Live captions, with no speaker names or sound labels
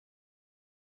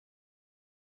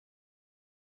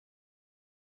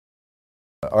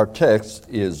Our text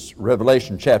is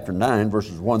Revelation chapter 9,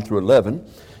 verses 1 through 11.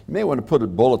 You may want to put a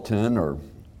bulletin or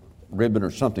ribbon or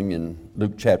something in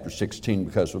Luke chapter 16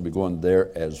 because we'll be going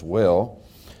there as well.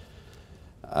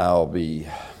 I'll be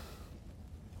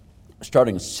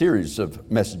starting a series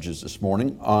of messages this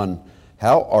morning on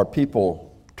how are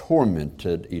people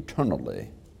tormented eternally.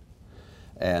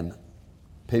 And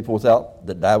people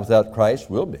that die without Christ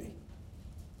will be.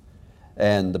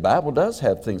 And the Bible does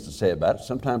have things to say about it.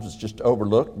 Sometimes it's just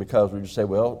overlooked because we just say,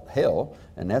 well, hell,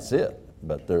 and that's it.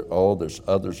 But there's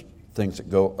other things that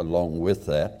go along with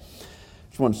that.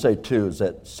 Just want to say, too, is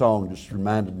that song just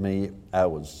reminded me, I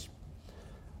was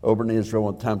over in Israel.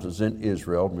 One time I was in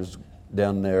Israel. I was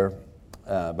down there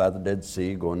by the Dead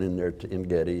Sea, going in there to En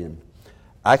Gedi. And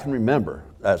I can remember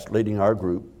I was leading our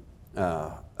group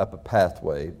up a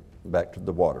pathway back to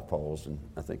the waterfalls, and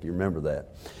I think you remember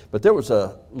that. But there was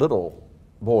a little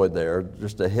boy there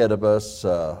just ahead of us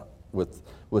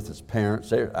with his parents.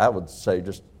 There, I would say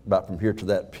just about from here to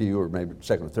that pew, or maybe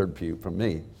second or third pew from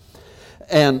me.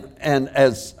 And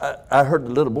as I heard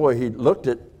the little boy, he looked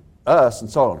at us and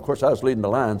saw, and of course I was leading the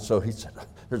line, so he said,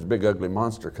 there's a big ugly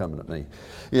monster coming at me,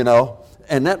 you know.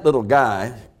 And that little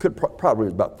guy, probably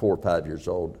was about 4 or 5 years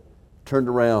old, turned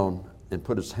around and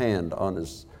put his hand on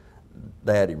his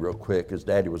daddy real quick. His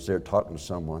daddy was there talking to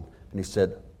someone, and he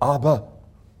said, Abba.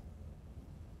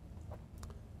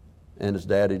 And his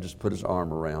daddy just put his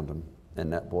arm around him,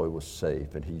 and that boy was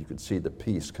safe. And you could see the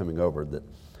peace coming over that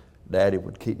Daddy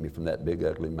would keep me from that big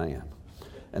ugly man.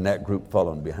 And that group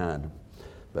following behind him.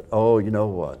 But oh, you know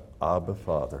what? Abba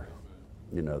Father.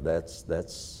 You know, that's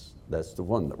the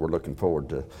one that we're looking forward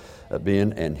to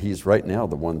being, and he's right now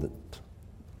the one that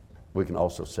we can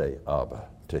also say Abba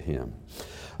to him.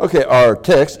 Okay, our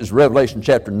text is Revelation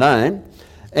chapter 9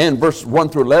 and verses 1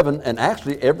 through 11. And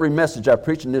actually, every message I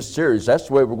preach in this series, that's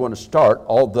the way we're going to start,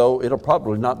 although it'll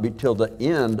probably not be till the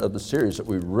end of the series that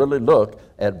we really look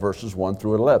at verses 1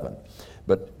 through 11.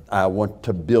 But I want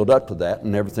to build up to that,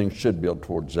 and everything should build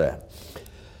towards that.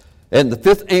 And the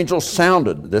fifth angel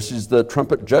sounded. This is the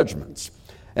trumpet judgments.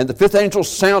 And the fifth angel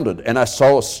sounded, and I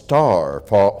saw a star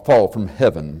fall from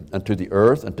heaven unto the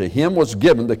earth, and to him was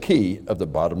given the key of the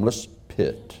bottomless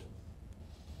pit.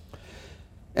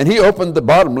 And he opened the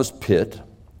bottomless pit,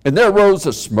 and there rose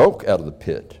a smoke out of the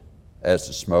pit, as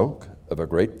the smoke of a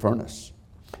great furnace.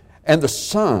 And the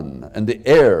sun and the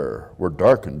air were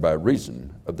darkened by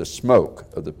reason of the smoke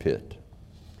of the pit.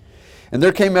 And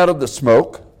there came out of the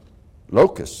smoke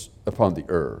locusts upon the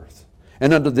earth,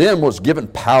 and unto them was given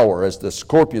power, as the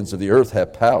scorpions of the earth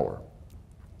have power.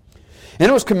 And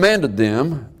it was commanded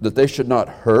them that they should not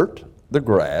hurt the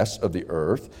grass of the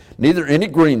earth, neither any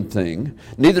green thing,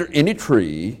 neither any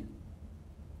tree,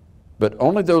 but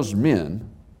only those men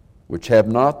which have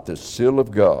not the seal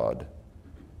of God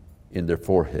in their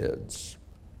foreheads.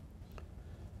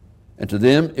 And to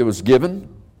them it was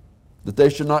given that they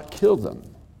should not kill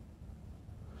them,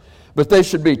 but they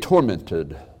should be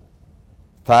tormented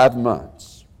 5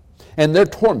 months. And their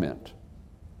torment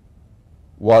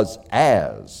was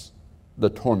as the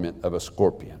torment of a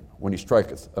scorpion when he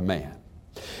striketh a man.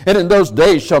 And in those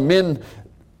days shall men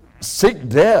seek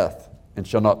death, and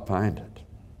shall not find it,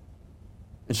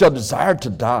 and shall desire to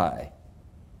die,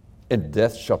 and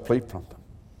death shall flee from them.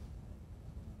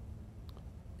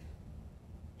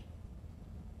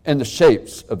 And the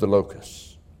shapes of the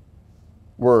locusts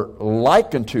were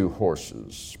like unto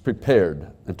horses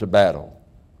prepared unto battle.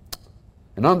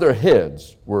 And on their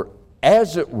heads were,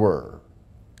 as it were,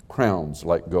 crowns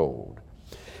like gold.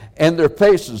 And their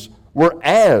faces were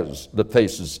as the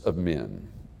faces of men.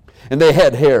 And they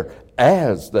had hair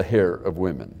as the hair of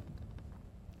women.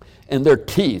 And their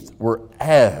teeth were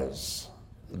as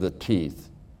the teeth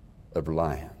of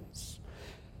lions.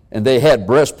 And they had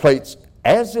breastplates,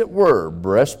 as it were,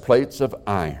 breastplates of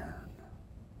iron.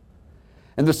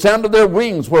 And the sound of their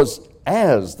wings was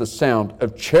as the sound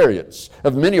of chariots,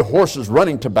 of many horses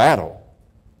running to battle.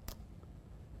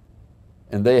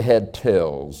 And they had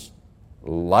tails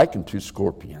like unto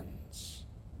scorpions,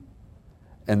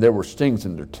 and there were stings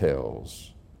in their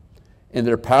tails. And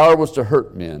their power was to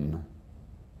hurt men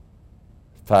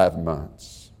 5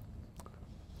 months.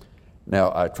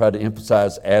 Now, I try to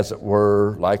emphasize as it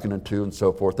were, likened unto, and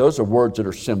so forth. Those are words that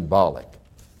are symbolic,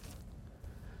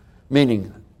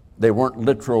 meaning they weren't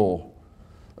literal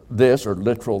this or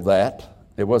literal that.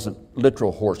 It wasn't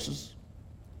literal horses.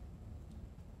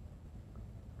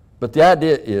 But the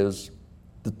idea is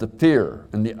that the fear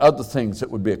and the other things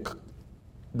that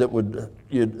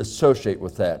you'd associate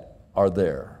with that are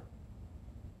there.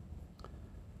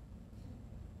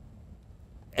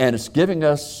 And it's giving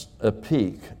us a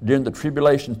peek during the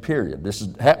tribulation period. This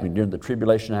is happening during the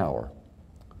tribulation hour,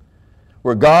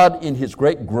 where God, in His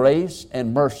great grace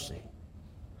and mercy,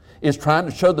 is trying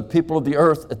to show the people of the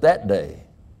earth at that day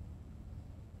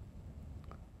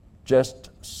just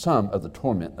some of the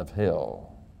torment of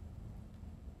hell.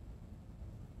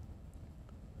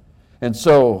 And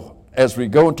so, as we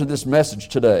go into this message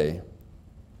today,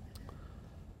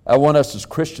 I want us as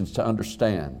Christians to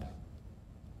understand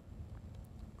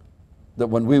that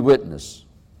when we witness,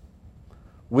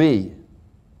 we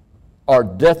are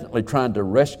definitely trying to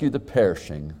rescue the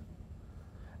perishing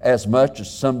as much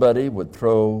as somebody would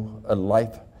throw a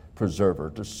life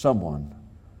preserver to someone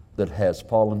that has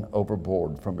fallen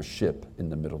overboard from a ship in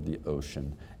the middle of the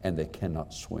ocean and they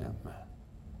cannot swim.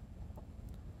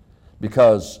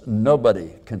 Because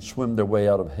nobody can swim their way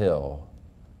out of hell,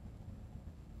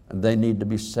 and they need to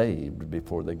be saved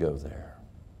before they go there.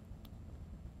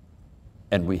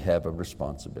 And we have a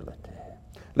responsibility.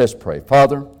 Let's pray.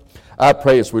 Father, I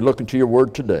pray as we look into your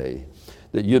word today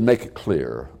that you'd make it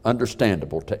clear,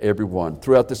 understandable to everyone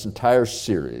throughout this entire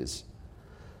series.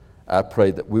 I pray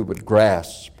that we would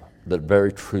grasp the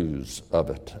very truths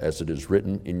of it as it is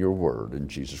written in your word, in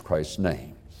Jesus Christ's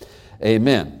name.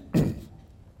 Amen.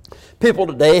 People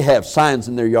today have signs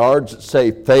in their yards that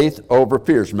say faith over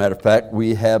fear. As a matter of fact,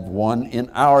 we have one in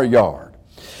our yard.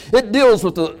 It deals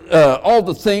with all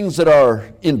the things that are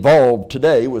involved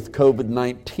today with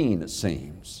COVID-19, it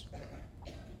seems.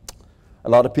 A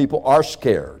lot of people are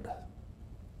scared.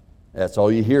 That's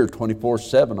all you hear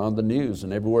 24/7 on the news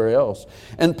and everywhere else.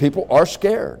 And people are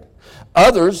scared.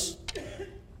 Others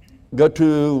go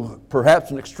to perhaps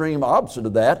an extreme opposite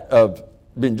of that, of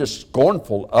being just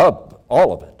scornful of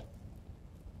all of it.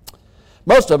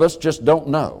 Most of us just don't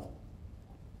know.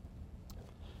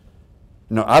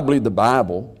 You know, I believe the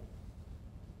Bible,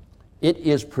 it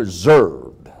is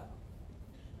preserved.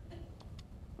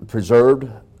 Preserved,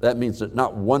 that means that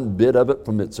not one bit of it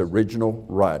from its original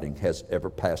writing has ever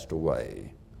passed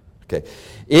away. Okay,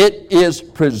 it is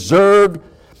preserved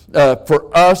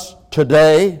for us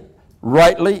today,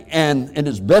 rightly, and it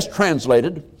is best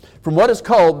translated from what is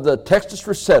called the Textus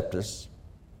Receptus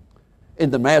in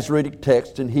the Masoretic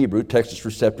text in Hebrew, Textus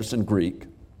Receptus in Greek,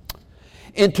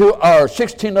 into our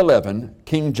 1611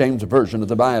 King James Version of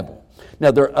the Bible. Now,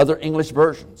 there are other English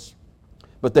versions,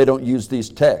 but they don't use these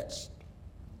texts.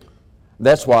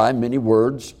 That's why many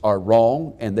words are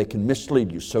wrong and they can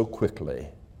mislead you so quickly.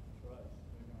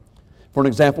 For an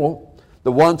example,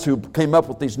 the ones who came up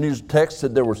with these new texts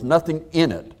said there was nothing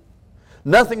in it,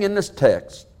 nothing in this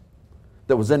text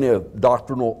that was any of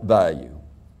doctrinal value.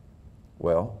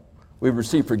 Well, we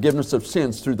receive forgiveness of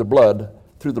sins through the blood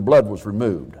was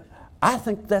removed. I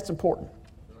think that's important.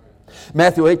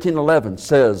 Matthew 18:11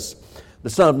 says,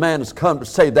 the Son of Man has come to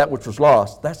save that which was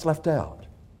lost. That's left out.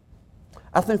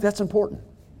 I think that's important.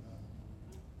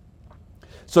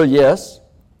 So yes,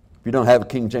 if you don't have a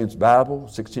King James Bible,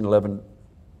 1611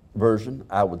 version,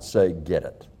 I would say get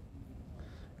it.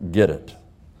 Get it.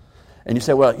 And you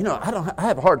say, well, you know, I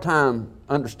have a hard time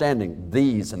understanding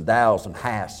these and thous and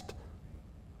hast.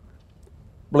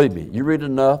 Believe me, you read it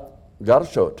enough, God will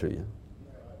show it to you.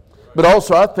 But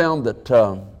also I found that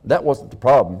that wasn't the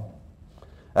problem.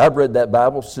 I've read that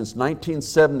Bible since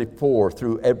 1974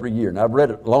 through every year. And I've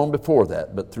read it long before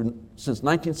that, but since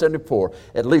 1974,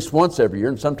 at least once every year,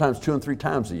 and sometimes 2 and 3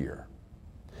 times a year.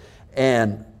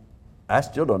 And I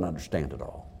still don't understand it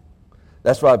all.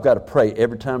 That's why I've got to pray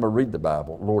every time I read the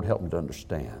Bible, Lord, help me to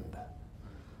understand.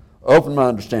 Open my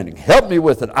understanding. Help me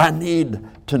with it. I need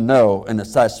to know, and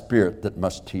it's thy Spirit that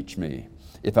must teach me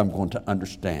if I'm going to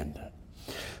understand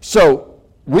it. So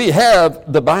we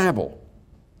have the Bible.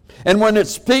 And when it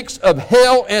speaks of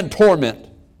hell and torment,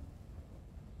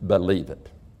 believe it.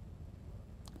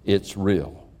 It's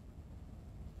real.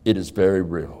 It is very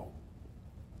real.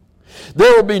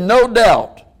 There will be no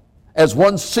doubt as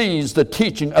one sees the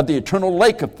teaching of the eternal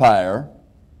lake of fire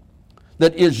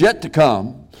that is yet to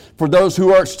come for those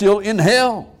who are still in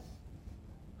hell,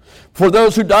 for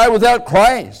those who die without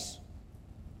Christ.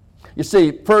 You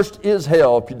see, first is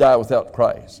hell if you die without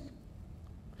Christ.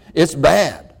 It's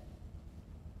bad.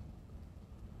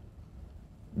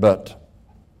 But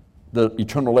the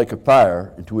eternal lake of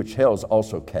fire into which hell is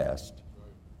also cast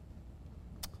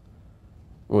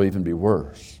will even be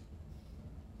worse.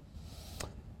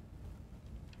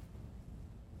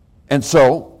 And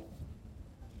so,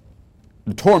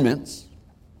 the torments,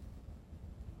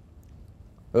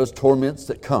 those torments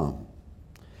that come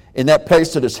in that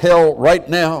place that is hell right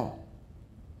now,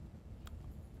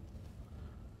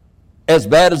 as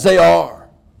bad as they are,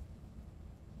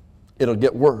 it'll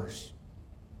get worse.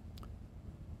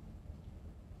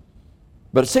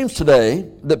 But it seems today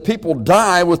that people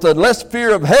die with a less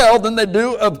fear of hell than they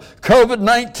do of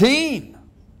COVID-19.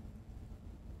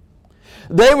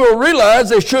 They will realize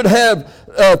they should have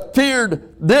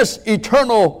feared this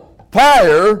eternal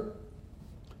fire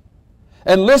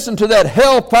and listened to that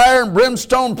hellfire and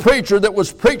brimstone preacher that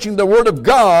was preaching the Word of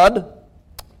God,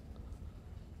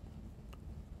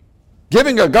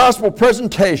 giving a gospel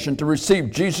presentation to receive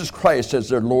Jesus Christ as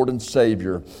their Lord and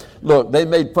Savior. Look, they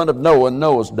made fun of Noah in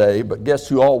Noah's day, but guess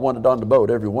who all wanted on the boat?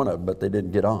 Every one of them, but they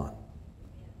didn't get on.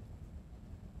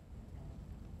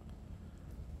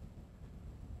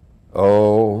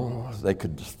 Oh, they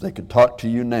could talk to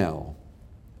you now.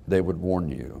 They would warn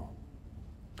you.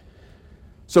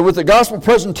 So with the gospel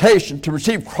presentation to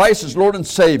receive Christ as Lord and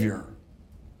Savior,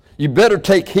 you better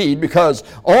take heed, because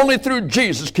only through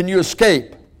Jesus can you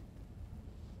escape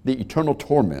the eternal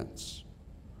torments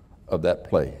of that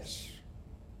place.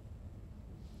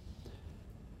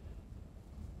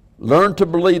 Learn to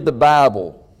believe the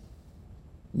Bible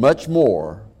much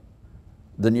more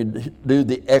than you do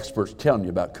the experts telling you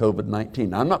about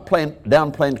COVID-19. I'm not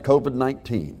downplaying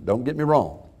COVID-19. Don't get me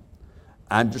wrong.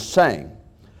 I'm just saying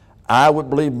I would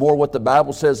believe more what the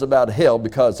Bible says about hell,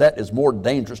 because that is more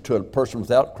dangerous to a person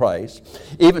without Christ,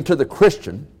 even to the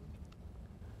Christian.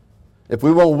 If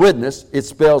we won't witness, it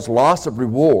spells loss of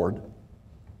reward,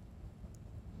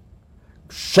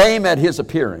 shame at his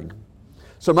appearing.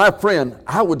 So my friend,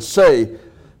 I would say,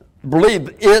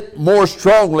 believe it more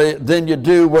strongly than you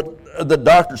do what the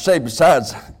doctors say.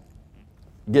 Besides,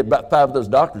 get about 5 of those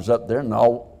doctors up there, and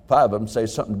all 5 of them say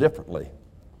something differently.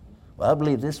 Well, I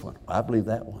believe this one. I believe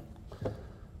that one.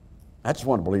 I just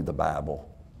want to believe the Bible.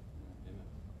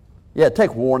 Yeah,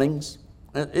 take warnings.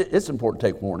 It's important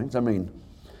to take warnings. I mean,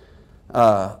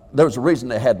 there was a reason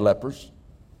they had lepers.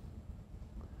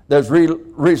 There's a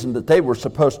reason that they were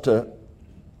supposed to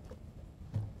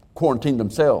quarantine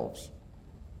themselves.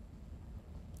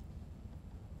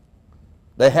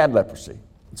 They had leprosy,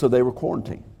 so they were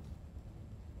quarantined.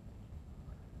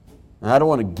 Now, I don't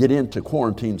want to get into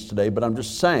quarantines today, but I'm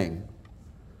just saying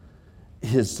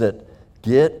is that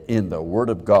get in the Word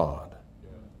of God.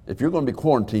 If you're going to be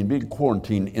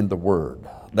quarantined in the Word.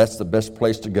 That's the best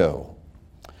place to go.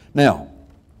 Now,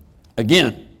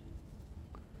 again,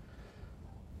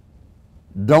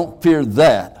 don't fear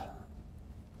that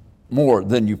more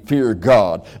than you fear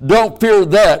God. Don't fear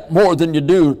that more than you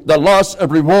do the loss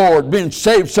of reward, being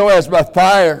saved so as by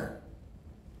fire.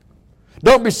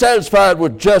 Don't be satisfied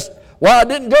with just, well, I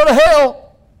didn't go to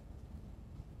hell.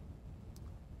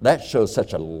 That shows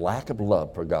such a lack of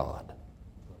love for God.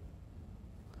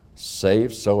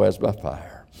 Saved so as by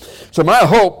fire. So my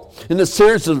hope in this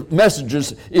series of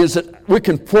messages is that we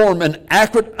can form an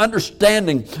accurate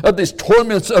understanding of these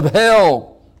torments of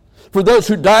hell for those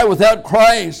who die without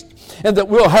Christ, and that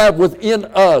we'll have within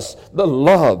us the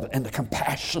love and the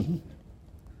compassion.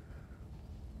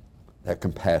 That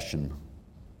compassion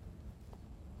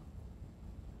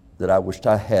that I wished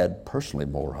I had personally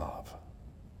more of.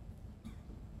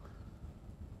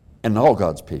 And all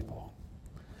God's people.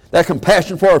 That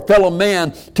compassion for our fellow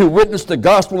man to witness the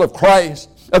gospel of Christ,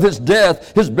 of His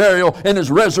death, His burial, and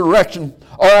His resurrection,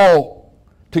 all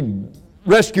to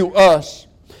rescue us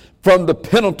from the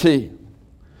penalty,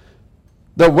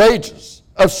 the wages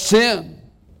of sin.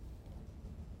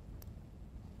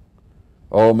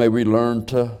 Oh, may we learn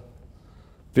to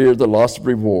fear the loss of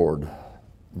reward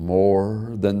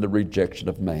more than the rejection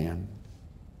of man.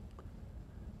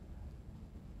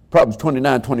 Proverbs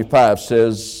 29:25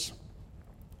 says,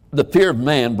 the fear of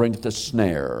man bringeth a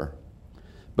snare,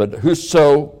 but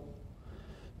whoso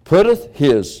putteth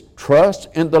his trust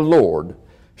in the Lord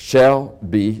shall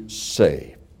be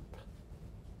saved.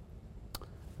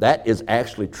 That is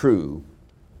actually true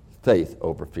faith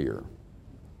over fear.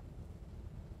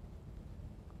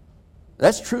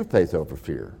 That's true faith over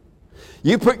fear.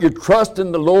 You put your trust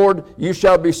in the Lord, you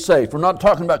shall be safe. We're not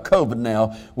talking about COVID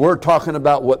now. We're talking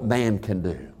about what man can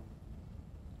do.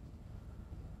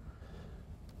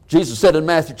 Jesus said in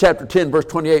Matthew chapter 10, verse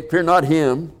 28, fear not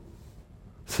him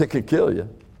that can kill you,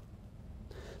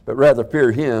 but rather fear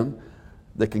him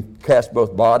that can cast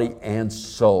both body and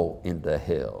soul into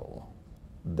hell.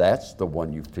 That's the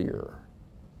one you fear.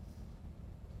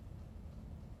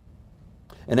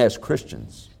 And as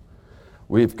Christians,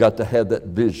 we've got to have that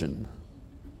vision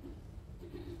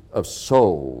of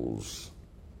souls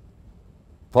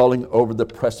falling over the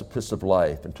precipice of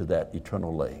life into that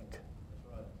eternal lake.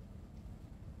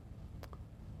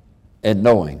 And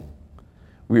knowing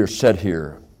we are set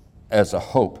here as a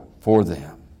hope for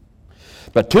them.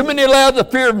 But too many allow the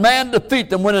fear of man to defeat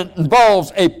them when it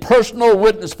involves a personal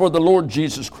witness for the Lord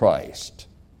Jesus Christ.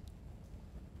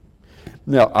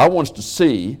 Now, I want us to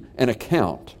see an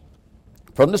account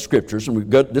from the Scriptures,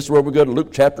 and this is where we go to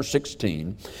Luke chapter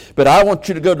 16. But I want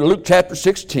you to go to Luke chapter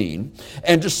 16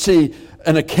 and just see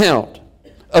an account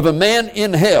of a man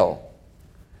in hell.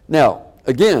 Now,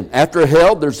 again, after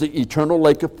hell, there's the eternal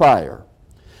lake of fire.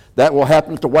 That will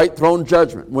happen at the white throne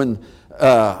judgment, when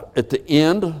at the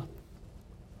end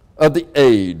of the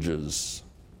ages,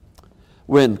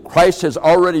 when Christ has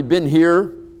already been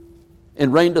here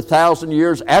and reigned 1,000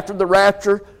 years. After the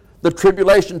rapture, the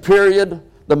tribulation period,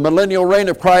 the millennial reign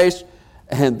of Christ,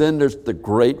 and then there's the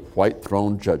great white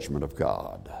throne judgment of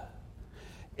God.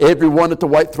 Everyone at the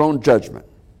white throne judgment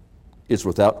is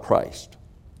without Christ.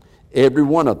 Every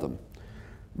one of them.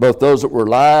 Both those that were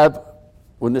alive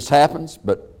when this happens,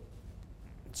 but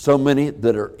so many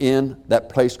that are in that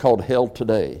place called hell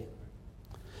today.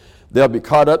 They'll be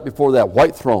caught up before that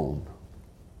white throne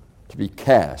to be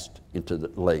cast into the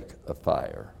lake of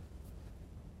fire.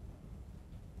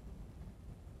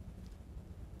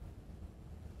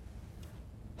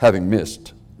 Having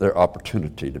missed their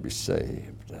opportunity to be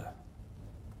saved.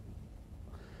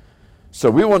 So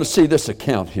we want to see this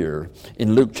account here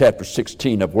in Luke chapter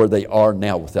 16 of where they are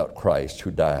now without Christ,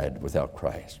 who died without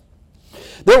Christ.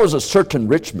 There was a certain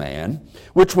rich man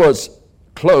which was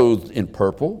clothed in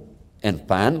purple and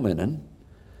fine linen,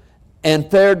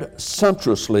 and fared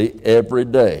sumptuously every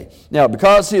day. Now,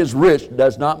 because he is rich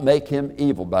does not make him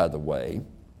evil, by the way.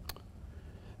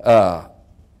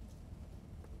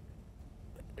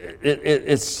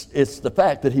 It's the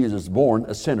fact that he was born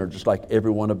a sinner just like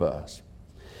every one of us.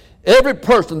 Every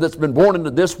person that's been born into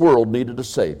this world needed a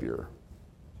Savior.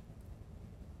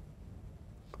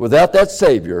 Without that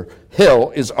Savior, hell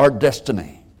is our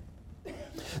destiny.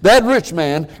 That rich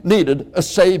man needed a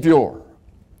Savior.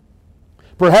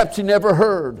 Perhaps he never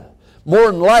heard.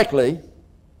 More than likely,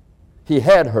 he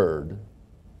had heard,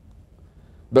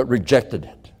 but rejected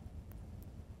it.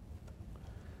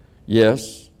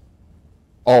 Yes,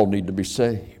 all need to be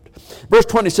saved. Verse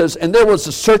 20 says, "And there was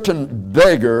a certain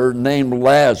beggar named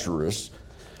Lazarus,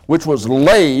 which was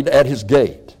laid at his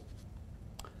gate,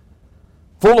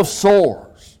 full of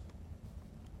sores."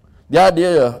 The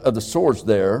idea of the sores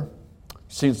there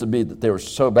seems to be that they were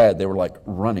so bad they were like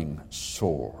running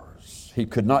sores. He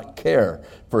could not care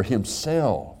for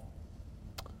himself.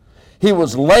 He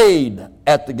was laid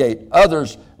at the gate.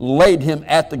 Others laid him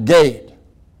at the gate.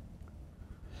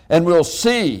 And we'll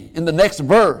see in the next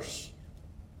verse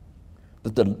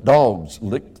that the dogs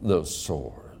licked those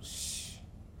sores.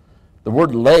 The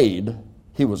word laid,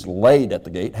 he was laid at the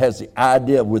gate, has the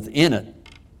idea within it.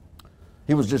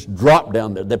 He was just dropped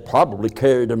down there. They probably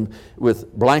carried him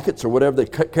with blankets or whatever they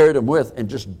carried him with and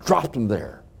just dropped him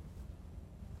there.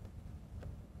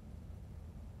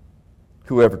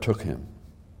 Whoever took him.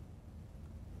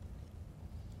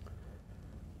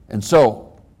 And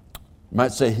so, you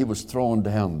might say he was thrown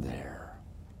down there.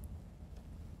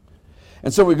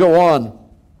 And so we go on,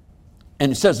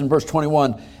 and it says in verse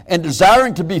 21, "And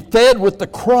desiring to be fed with the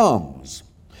crumbs,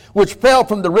 which fell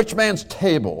from the rich man's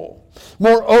table,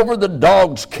 moreover the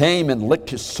dogs came and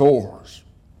licked his sores."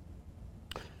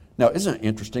 Now, isn't it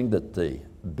interesting that the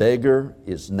beggar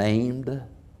is named,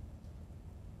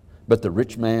 but the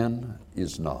rich man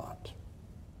is not?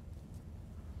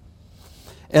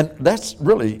 And that's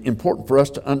really important for us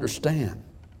to understand.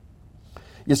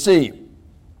 You see,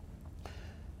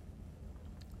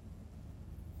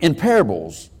 in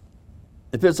parables,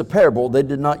 if it's a parable, they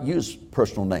did not use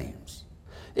personal names.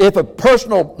 If a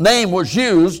personal name was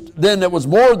used, then it was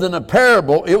more than a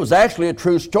parable, it was actually a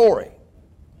true story.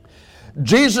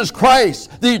 Jesus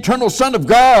Christ, the eternal Son of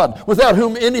God, without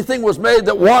whom anything was made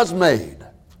that was made,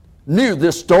 knew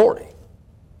this story.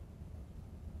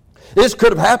 This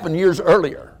could have happened years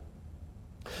earlier.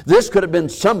 This could have been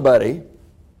somebody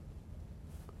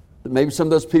that maybe some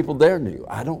of those people there knew.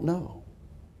 I don't know.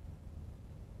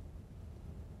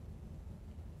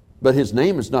 But his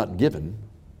name is not given,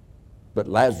 but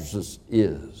Lazarus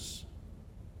is.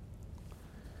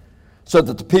 So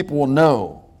that the people will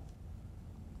know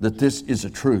that this is a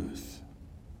truth.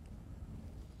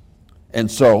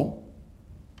 And so,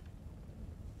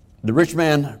 the rich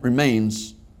man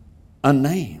remains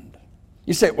unnamed.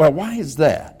 You say, well, why is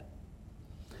that?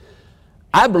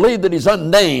 I believe that he's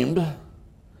unnamed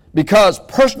because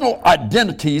personal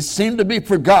identities seem to be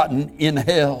forgotten in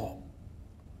hell.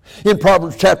 In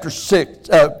Proverbs chapter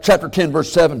 10,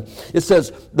 verse 7, it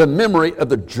says, "The memory of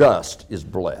the just is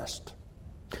blessed."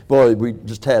 Boy, we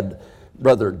just had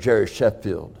Brother Jerry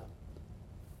Sheffield,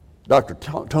 Dr.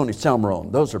 Tony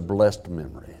Salmarone. Those are blessed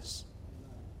memories.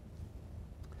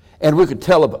 And we could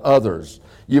tell of others.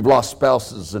 You've lost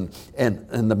spouses and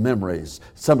the memories.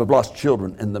 Some have lost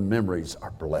children and the memories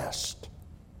are blessed.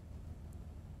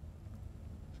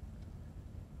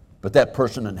 But that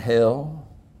person in hell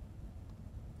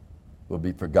will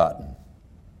be forgotten.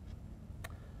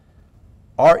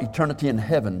 Our eternity in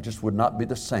heaven just would not be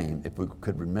the same if we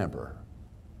could remember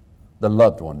the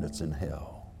loved one that's in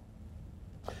hell.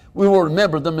 We will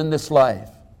remember them in this life.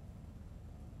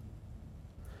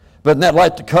 But in that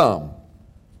life to come,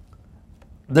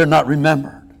 they're not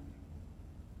remembered.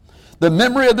 The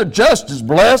memory of the just is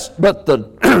blessed, but the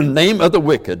name of the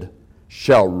wicked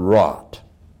shall rot.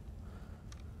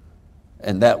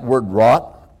 And that word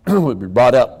rot would be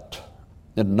brought out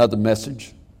in another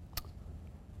message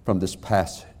from this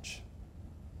passage.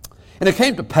 And it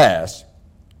came to pass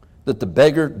that the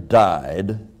beggar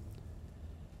died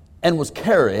and was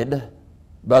carried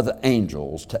by the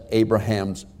angels to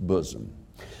Abraham's bosom.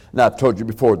 Now, I've told you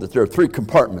before that there are 3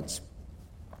 compartments.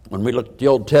 When we look at the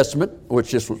Old Testament,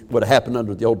 which this was what happened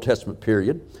under the Old Testament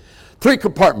period, 3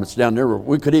 compartments down there,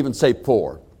 we could even say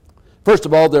 4. First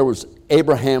of all, there was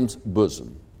Abraham's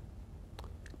bosom.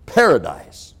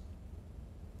 Paradise.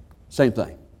 Same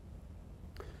thing.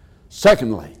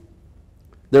 Secondly,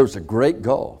 there was a great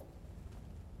gulf.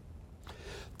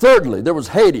 Thirdly, there was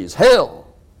Hades,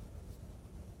 hell.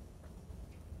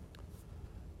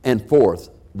 And fourth,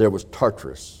 there was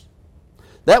Tartarus.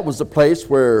 That was the place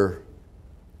where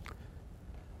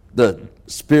the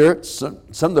spirits,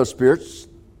 some of those spirits,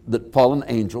 that fallen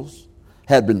angels,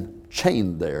 had been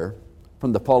chained there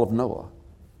from the fall of Noah,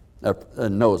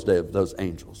 Noah's day of those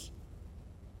angels.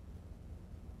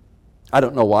 I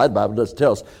don't know why. The Bible does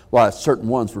tell us why certain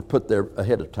ones were put there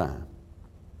ahead of time.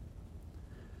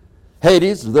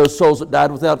 Hades, those souls that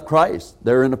died without Christ,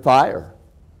 they're in a fire.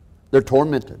 They're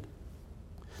tormented.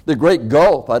 The great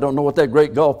gulf, I don't know what that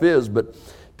great gulf is, but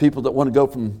people that want to go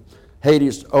from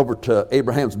Hades over to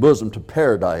Abraham's bosom to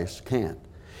paradise can't.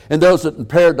 And those that in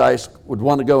paradise would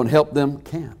want to go and help them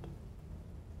can't.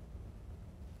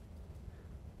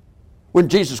 When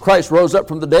Jesus Christ rose up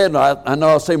from the dead, and I know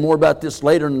I'll say more about this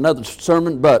later in another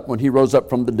sermon, but when he rose up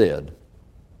from the dead,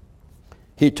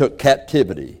 he took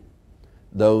captivity,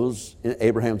 those in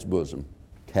Abraham's bosom,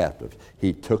 captive.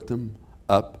 He took them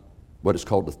up what is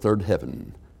called the third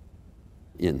heaven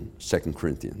in 2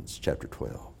 Corinthians chapter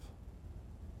 12.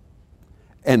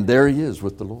 And there he is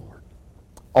with the Lord.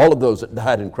 All of those that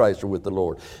died in Christ are with the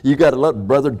Lord. You got to love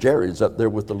Brother Jerry's up there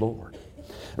with the Lord.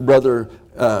 Brother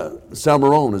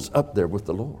Salmarone is up there with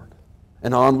the Lord.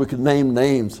 And on we could name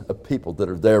names of people that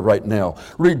are there right now,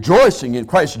 rejoicing in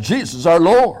Christ Jesus our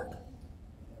Lord.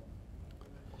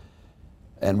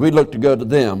 And we look to go to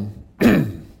them,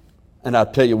 and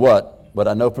I'll tell you what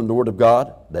I know from the Word of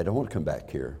God, they don't want to come back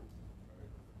here.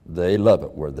 They love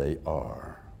it where they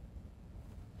are.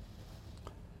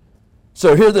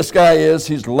 So here this guy is,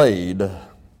 he's laid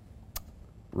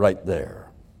right there.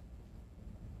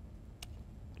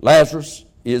 Lazarus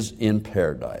is in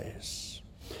paradise.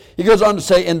 He goes on to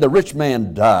say, and the rich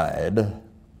man died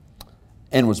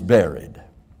and was buried.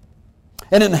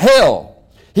 And in hell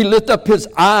he lift up his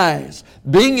eyes,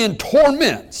 being in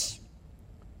torments,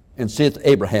 and seeth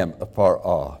Abraham afar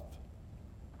off,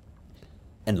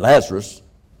 and Lazarus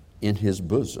in his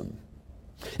bosom.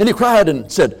 And he cried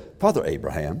and said, Father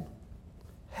Abraham,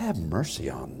 have mercy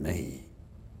on me.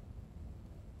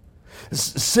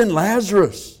 Send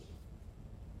Lazarus.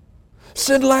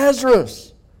 Send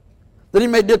Lazarus, that he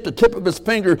may dip the tip of his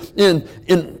finger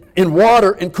in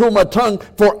water and cool my tongue,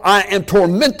 for I am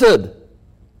tormented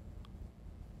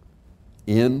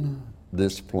in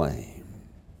this flame.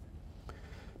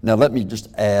 Now let me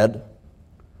just add,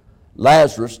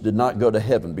 Lazarus did not go to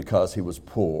heaven because he was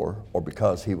poor or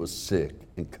because he was sick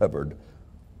and covered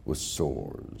with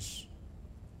sores.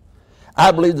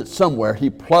 I believe that somewhere he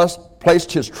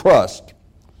placed his trust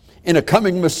in a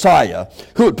coming Messiah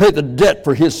who would pay the debt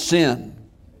for his sin.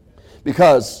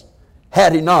 Because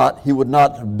had he not, he would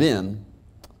not have been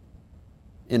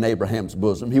in Abraham's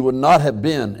bosom. He would not have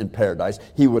been in paradise.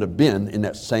 He would have been in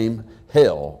that same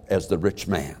hell as the rich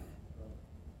man.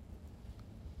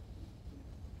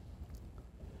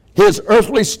 His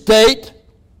earthly state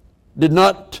did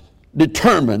not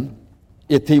determine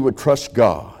if he would trust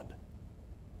God.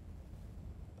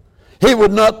 He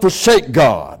would not forsake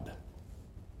God.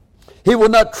 He will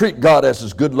not treat God as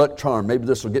his good luck charm. Maybe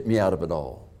this will get me out of it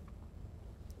all.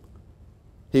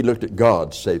 He looked at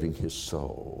God saving his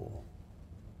soul.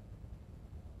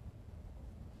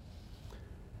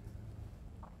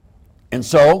 And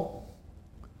so,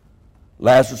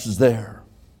 Lazarus is there.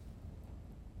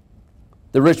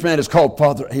 The rich man is called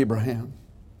Father Abraham.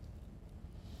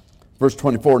 Verse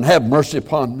 24, and have mercy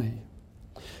upon me,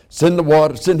 Send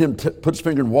him to put his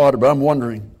finger in water, but I'm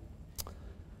wondering,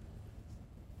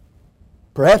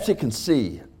 perhaps he can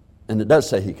see, and it does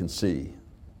say he can see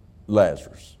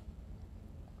Lazarus.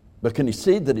 But can he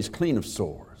see that he's clean of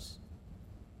sores?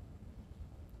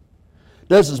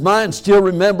 Does his mind still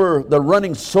remember the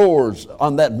running sores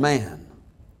on that man?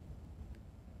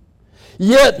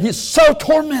 Yet he's so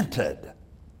tormented.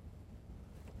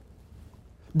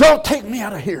 Don't take me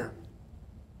out of here.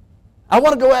 I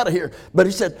want to go out of here. But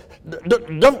he said,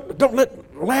 don't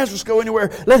let Lazarus go anywhere.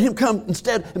 Let him come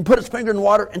instead and put his finger in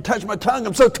water and touch my tongue.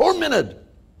 I'm so tormented.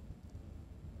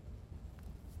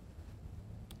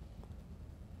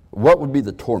 What would be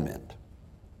the torment?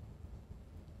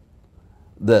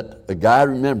 That a guy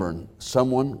remembering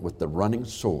someone with the running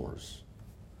sores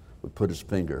would put his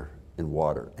finger in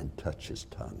water and touch his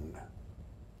tongue.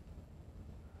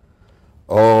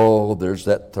 Oh, there's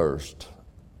that thirst,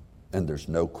 and there's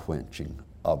no quenching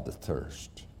of the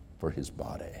thirst for his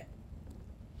body.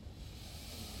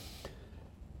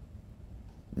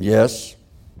 Yes,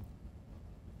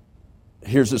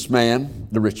 here's this man,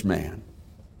 the rich man.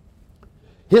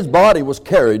 His body was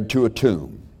carried to a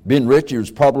tomb. Being rich, he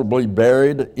was probably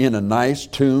buried in a nice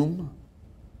tomb.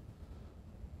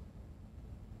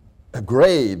 A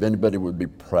grave anybody would be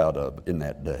proud of in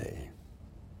that day.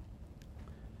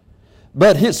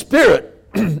 But his spirit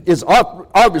is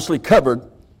obviously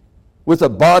covered with a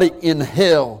body in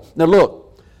hell. Now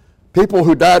look, people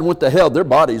who died and went to hell, their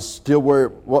bodies still where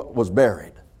what was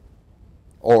buried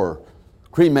or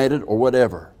cremated or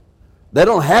whatever. They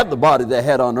don't have the body they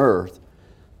had on earth,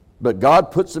 but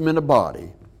God puts them in a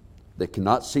body that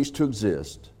cannot cease to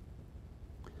exist,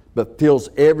 but feels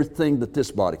everything that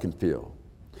this body can feel.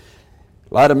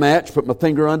 Light a match, put my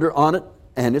finger on it,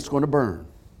 and it's going to burn.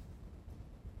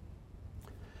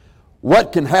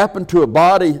 What can happen to a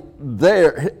body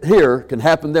here can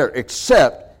happen there,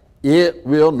 except it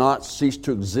will not cease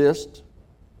to exist.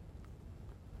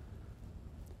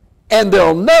 And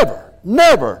there'll never,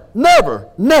 never,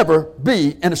 never, never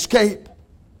be an escape.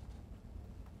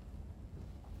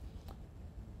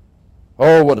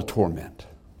 Oh, what a torment.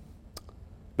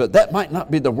 But that might not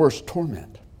be the worst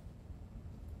torment.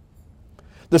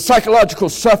 The psychological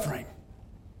suffering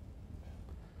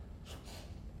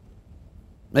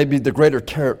may be the greater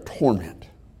torment.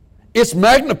 It's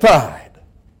magnified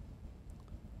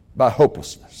by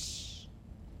hopelessness.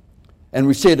 And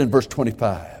we see it in verse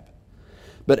 25.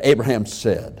 But Abraham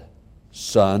said,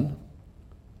 Son,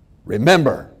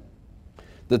 remember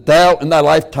that thou in thy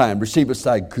lifetime receivest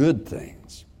thy good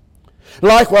things.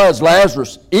 Likewise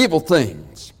Lazarus evil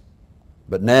things.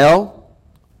 But now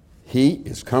he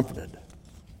is comforted,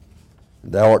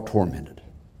 and thou art tormented.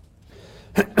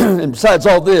 And besides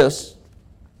all this,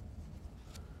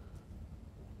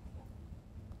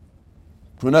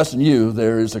 between us and you,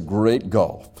 there is a great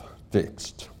gulf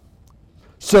fixed,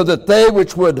 so that they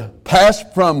which would pass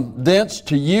from thence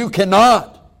to you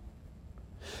cannot.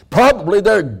 Probably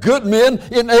there are good men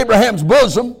in Abraham's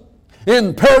bosom,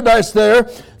 in paradise there,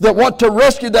 that want to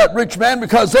rescue that rich man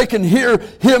because they can hear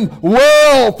him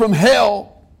wail from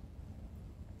hell.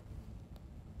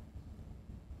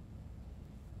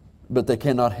 But they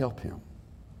cannot help him.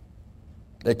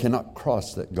 They cannot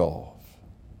cross that gulf.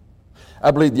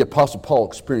 I believe the Apostle Paul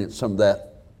experienced some of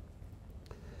that.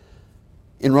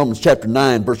 In Romans chapter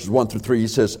 9, verses 1 through 3, he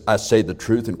says, I say the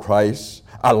truth in Christ,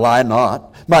 I lie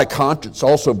not. My conscience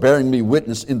also bearing me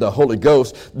witness in the Holy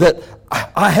Ghost that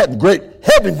I have great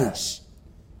heaviness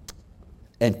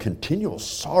and continual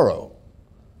sorrow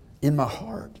in my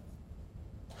heart.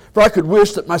 For I could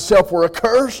wish that myself were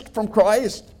accursed from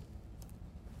Christ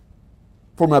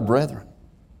for my brethren,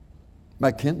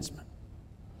 my kinsmen,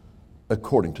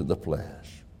 according to the flesh.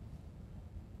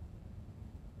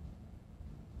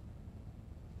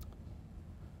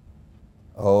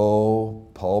 Oh,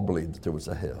 Paul believed that there was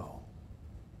a hell.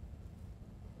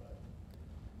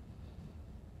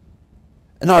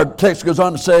 And our text goes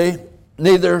on to say,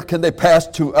 neither can they pass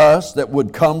to us that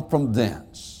would come from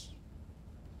thence.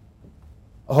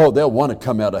 Oh, they'll want to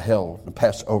come out of hell and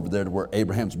pass over there to where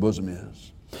Abraham's bosom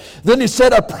is. Then he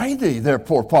said, I pray thee,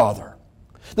 therefore, Father,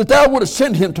 that thou wouldest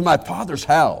send him to my father's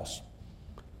house.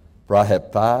 For I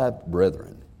have 5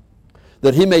 brethren,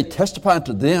 that he may testify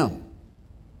unto them,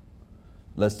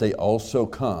 lest they also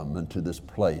come into this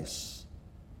place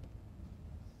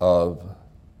of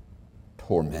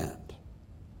torment.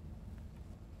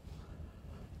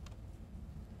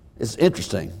 It's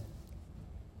interesting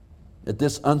that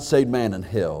this unsaved man in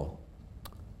hell,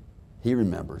 he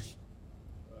remembers.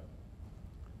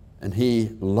 And he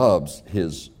loves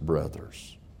his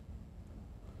brothers.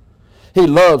 He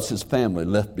loves his family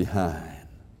left behind.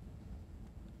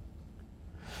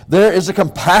 There is a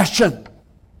compassion.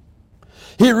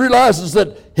 He realizes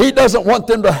that he doesn't want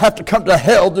them to have to come to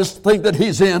hell, this thing that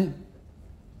he's in.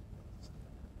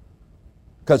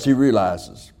 Because he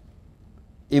realizes,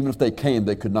 even if they came,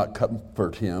 they could not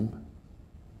comfort him,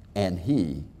 and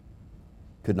he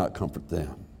could not comfort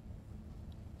them.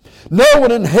 No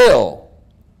one in hell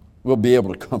will be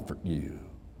able to comfort you.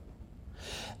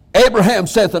 Abraham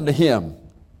saith unto him,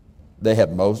 they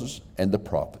have Moses and the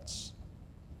prophets.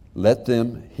 Let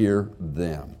them hear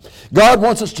them. God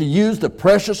wants us to use the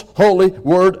precious, holy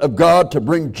Word of God to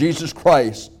bring Jesus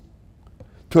Christ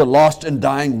to a lost and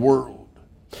dying world.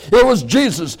 It was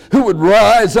Jesus who would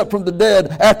rise up from the dead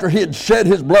after he had shed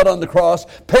his blood on the cross,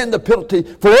 paying the penalty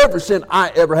for every sin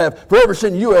I ever have, for every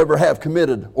sin you ever have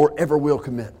committed or ever will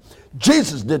commit.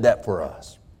 Jesus did that for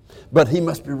us. But he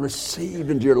must be received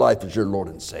into your life as your Lord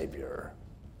and Savior.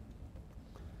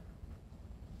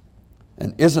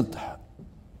 And isn't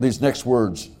these next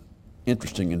words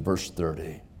interesting in verse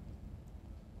 30?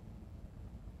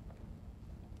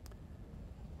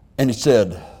 And he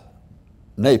said,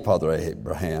 Nay, Father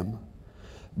Abraham,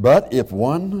 but if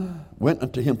one went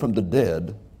unto him from the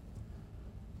dead,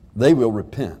 they will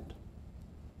repent.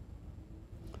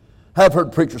 I've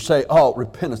heard preachers say, oh,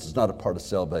 repentance is not a part of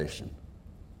salvation.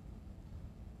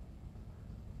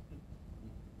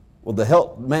 Well,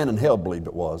 the man in hell believed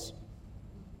it was.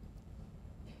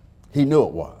 He knew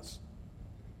it was.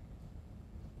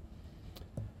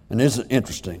 And isn't it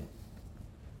interesting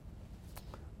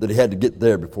that he had to get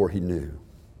there before he knew?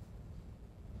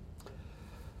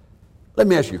 Let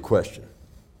me ask you a question.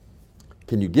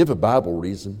 Can you give a Bible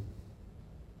reason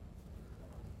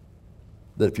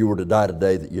that if you were to die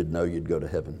today that you'd know you'd go to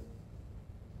heaven?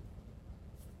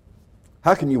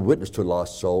 How can you witness to a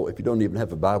lost soul if you don't even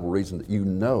have a Bible reason that you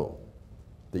know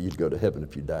that you'd go to heaven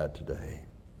if you died today?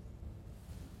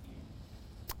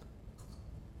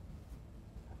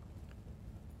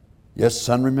 Yes,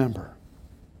 son, remember.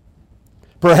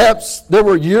 Perhaps there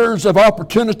were years of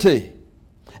opportunity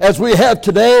as we have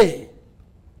today.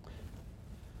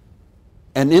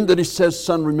 And in that he says,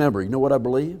 son, remember. You know what I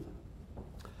believe?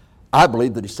 I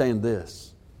believe that he's saying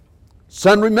this.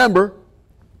 Son, remember.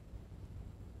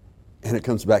 And it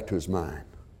comes back to his mind.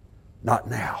 Not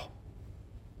now.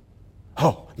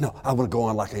 Oh, no, I want to go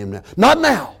on like I am now. Not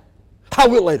now. I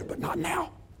will later, but not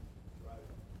now.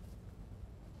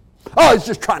 Oh, he's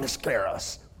just trying to scare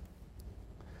us.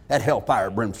 That hellfire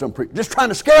brimstone preacher, just trying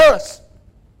to scare us.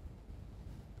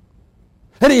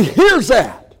 And he hears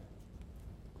that.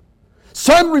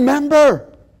 Son,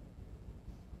 remember.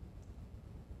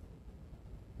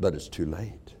 But it's too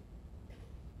late.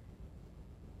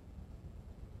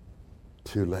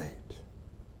 Too late.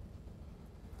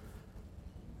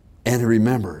 And he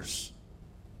remembers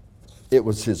it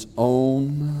was his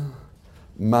own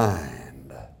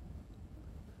mind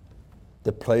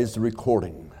that plays the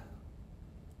recording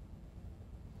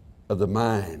of the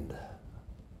mind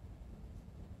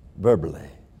verbally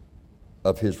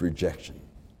of his rejection.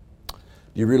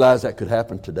 Do you realize that could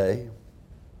happen today?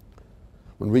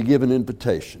 When we give an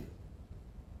invitation,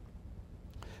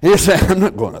 and you say, I'm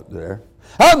not going up there.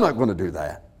 I'm not going to do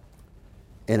that.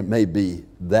 And it may be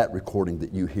that recording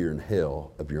that you hear in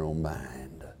hell of your own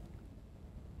mind.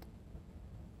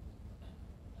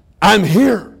 I'm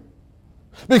here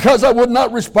because I would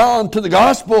not respond to the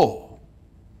gospel.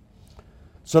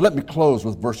 So let me close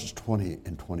with verses 20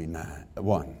 and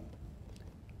 1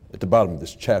 at the bottom of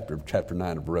this chapter, of chapter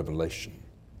 9 of Revelation.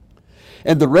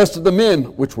 And the rest of the men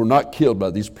which were not killed by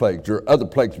these plagues, there are other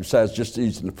plagues besides just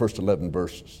these in the first 11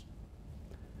 verses,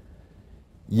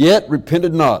 yet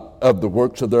repented not of the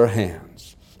works of their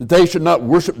hands, that they should not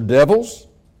worship devils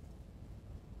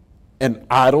and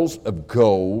idols of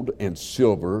gold and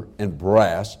silver and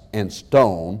brass and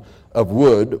stone, of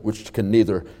wood, which can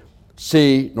neither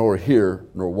see nor hear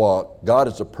nor walk. God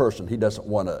is a person. He doesn't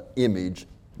want an image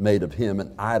made of him,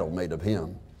 an idol made of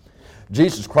him.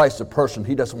 Jesus Christ is a person.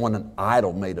 He doesn't want an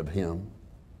idol made of him.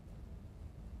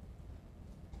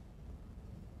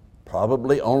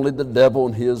 Probably only the devil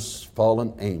and his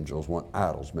fallen angels want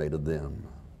idols made of them.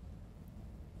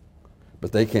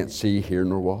 But they can't see, hear,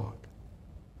 nor walk.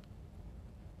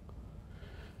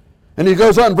 And he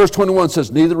goes on, verse 21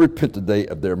 says, neither repented they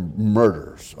of their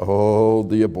murders. Oh,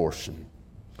 the abortion.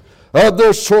 Of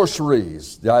their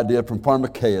sorceries. The idea from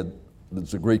pharmakeia,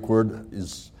 that's a Greek word,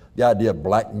 is the idea of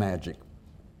black magic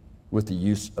with the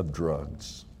use of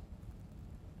drugs.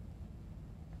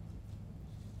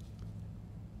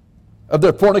 Of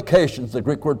their fornications, the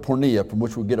Greek word porneia, from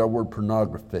which we get our word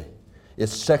pornography,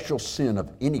 is sexual sin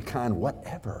of any kind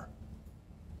whatever.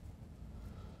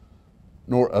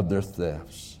 Nor of their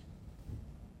thefts.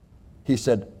 He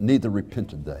said, neither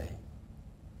repented they.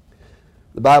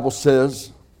 The Bible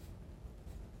says,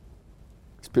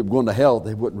 these people going to hell,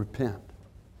 they wouldn't repent.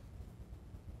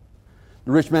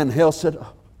 The rich man in hell said,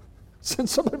 oh, send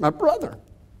somebody, my brother.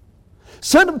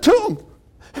 Send him to him.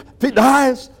 If he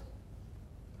dies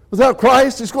without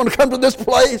Christ, he's going to come to this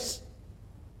place.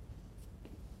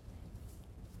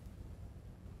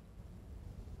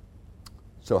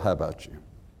 So how about you?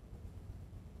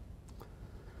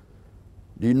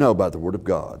 Do you know by the Word of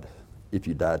God, if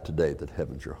you died today, that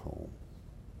heaven's your home?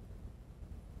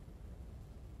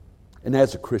 And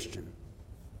as a Christian,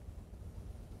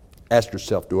 ask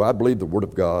yourself, do I believe the Word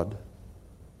of God?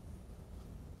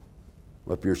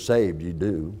 Well, if you're saved, you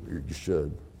do, or you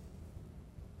should.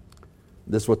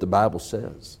 This is what the Bible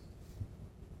says.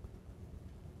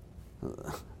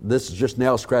 This is just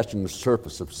now scratching the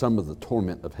surface of some of the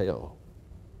torment of hell.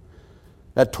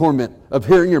 That torment of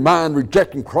hearing your mind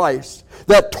rejecting Christ.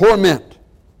 That torment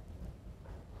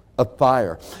of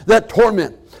fire. That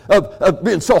torment of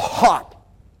being so hot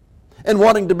and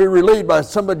wanting to be relieved by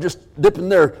somebody just dipping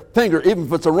their finger, even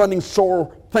if it's a running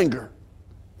sore finger,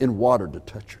 in water to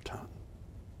touch your tongue.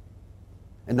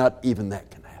 And not even that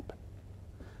can happen.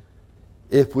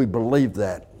 If we believe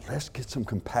that, let's get some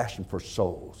compassion for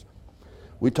souls.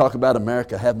 We talk about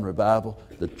America having revival.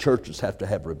 The churches have to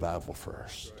have revival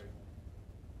first.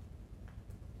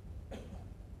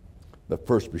 But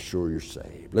first, be sure you're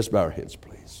saved. Let's bow our heads,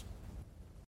 please.